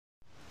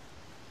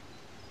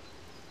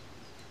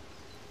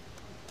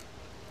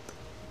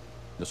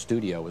The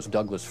studio was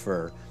Douglas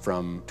fir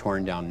from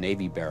torn down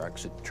Navy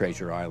barracks at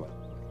Treasure Island.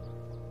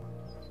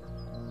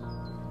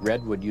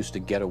 Redwood used to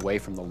get away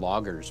from the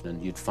loggers,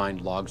 and you'd find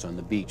logs on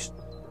the beach.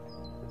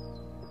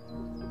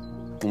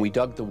 When we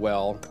dug the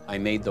well, I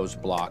made those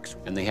blocks,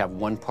 and they have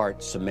 1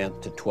 part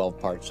cement to 12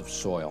 parts of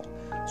soil.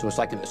 So it's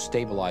like a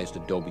stabilized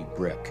adobe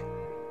brick.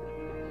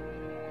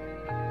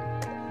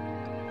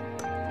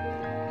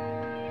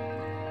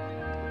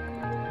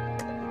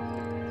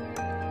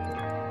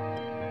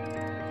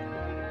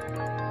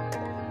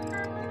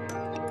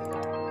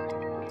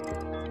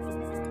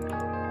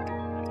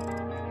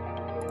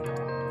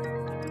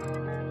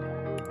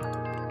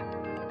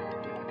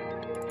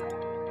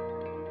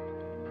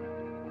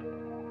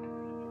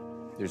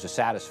 There's a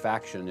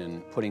satisfaction in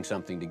putting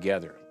something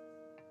together.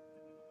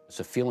 It's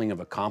a feeling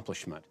of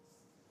accomplishment.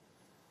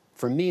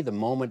 For me, the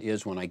moment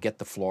is when I get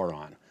the floor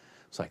on.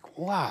 It's like,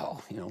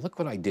 wow, you know, look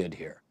what I did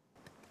here.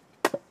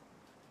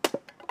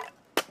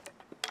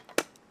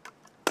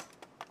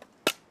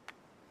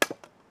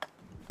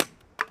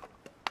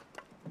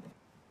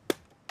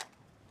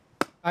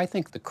 I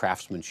think the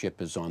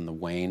craftsmanship is on the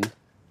wane.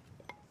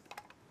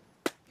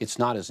 It's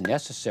not as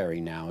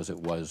necessary now as it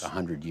was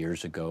 100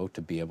 years ago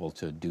to be able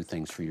to do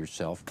things for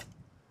yourself.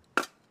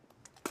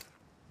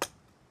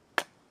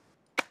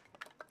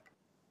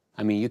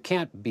 I mean, you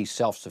can't be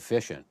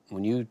self-sufficient.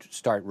 When you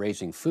start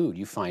raising food,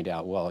 you find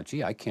out, well,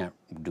 gee, I can't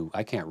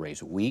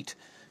raise wheat.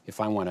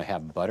 If I want to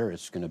have butter,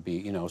 it's going to be,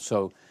 you know.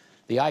 So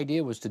the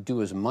idea was to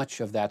do as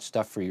much of that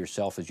stuff for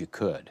yourself as you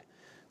could,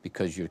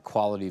 because your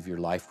quality of your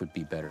life would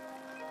be better.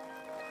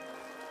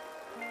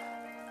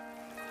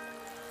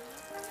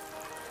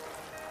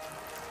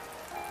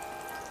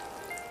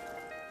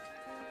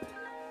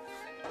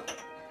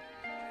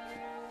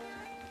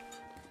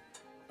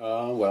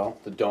 Well,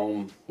 the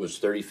dome was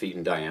 30 feet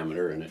in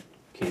diameter, and it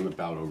came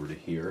about over to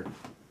here.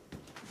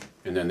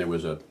 And then there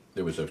was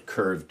a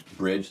curved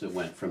bridge that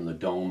went from the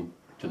dome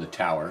to the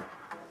tower.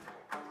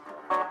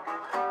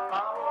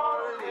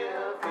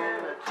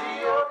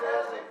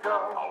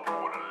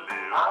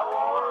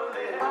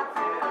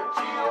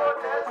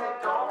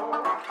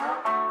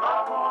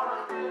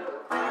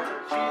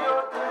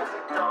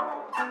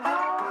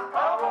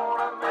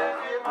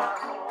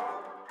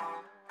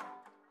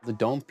 The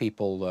dome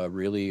people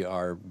really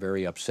are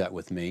very upset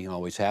with me,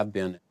 always have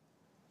been.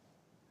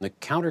 The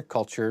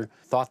counterculture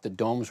thought that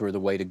domes were the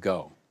way to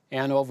go.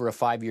 And over a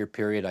 5-year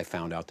period, I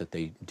found out that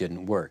they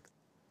didn't work.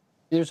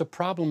 There's a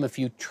problem if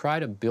you try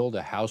to build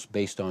a house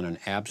based on an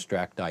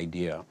abstract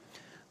idea,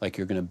 like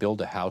you're going to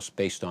build a house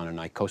based on an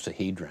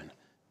icosahedron.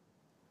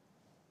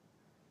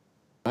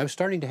 I was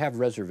starting to have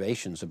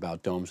reservations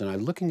about domes, and I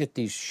was looking at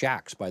these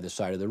shacks by the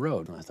side of the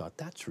road, and I thought,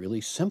 that's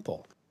really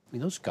simple. I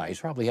mean, those guys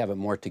probably have it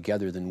more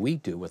together than we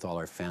do with all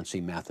our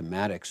fancy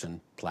mathematics and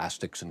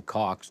plastics and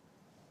caulks.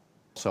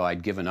 So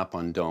I'd given up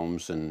on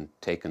domes and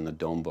taken the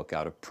dome book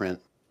out of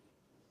print.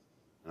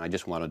 And I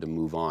just wanted to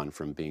move on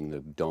from being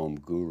the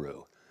dome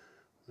guru.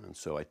 And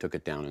so I took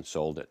it down and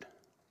sold it.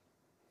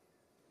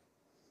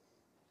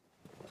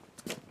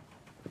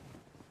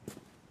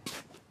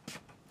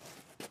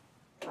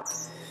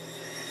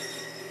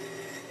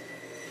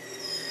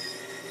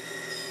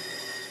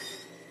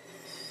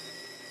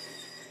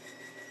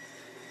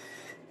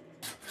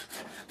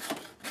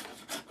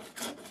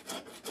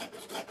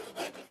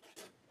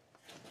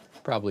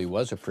 Probably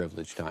was a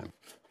privileged time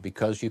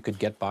because you could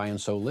get by on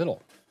so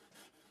little.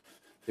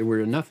 There were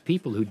enough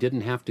people who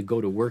didn't have to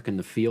go to work in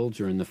the fields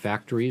or in the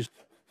factories.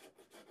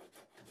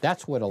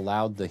 That's what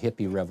allowed the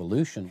hippie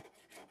revolution.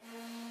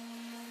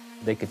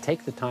 They could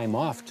take the time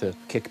off to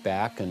kick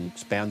back and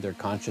expand their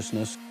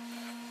consciousness.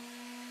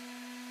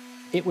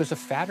 It was a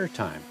fatter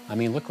time. I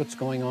mean, look what's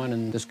going on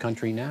in this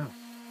country now.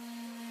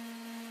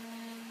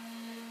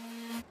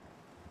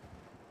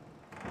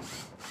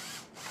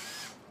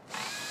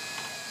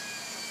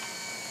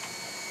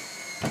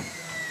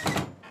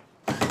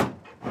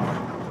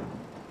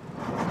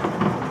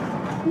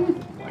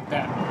 Like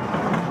that.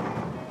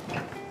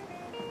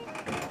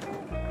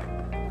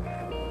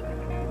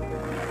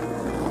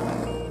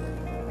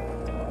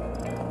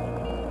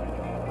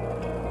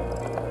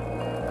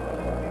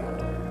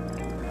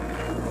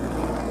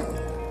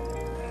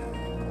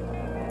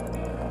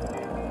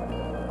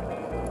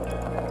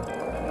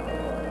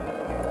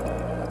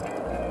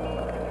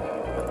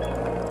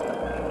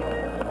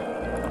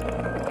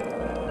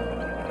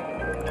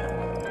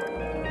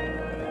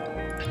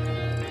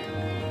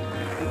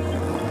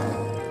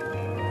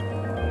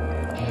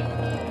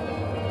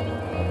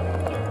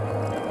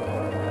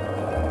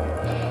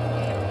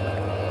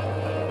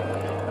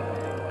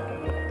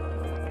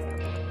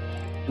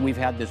 We've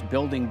had this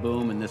building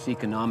boom and this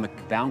economic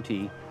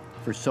bounty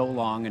for so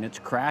long, and it's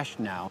crashed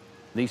now.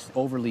 These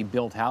overly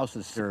built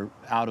houses are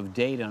out of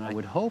date, and I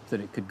would hope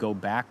that it could go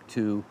back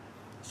to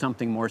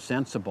something more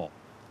sensible.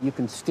 You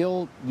can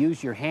still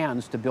use your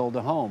hands to build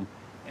a home.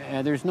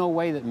 There's no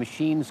way that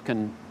machines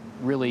can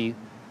really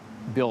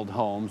build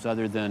homes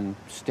other than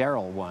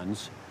sterile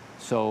ones.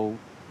 So,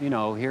 you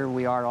know, here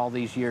we are all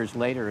these years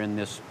later in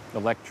this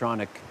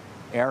electronic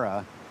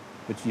era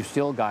but you've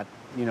still got,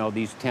 you know,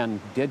 these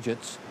 10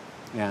 digits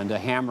and a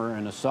hammer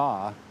and a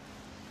saw.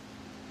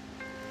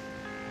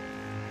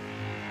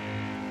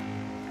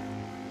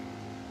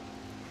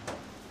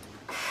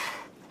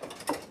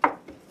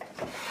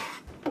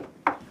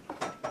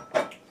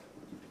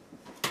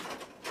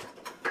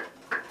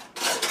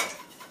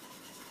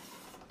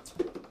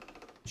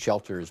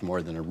 Shelter is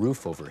more than a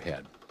roof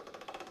overhead.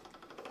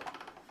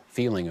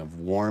 Feeling of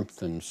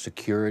warmth and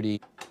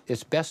security.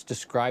 It's best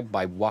described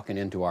by walking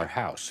into our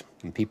house.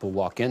 When people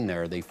walk in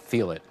there, they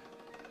feel it.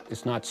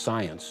 It's not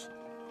science.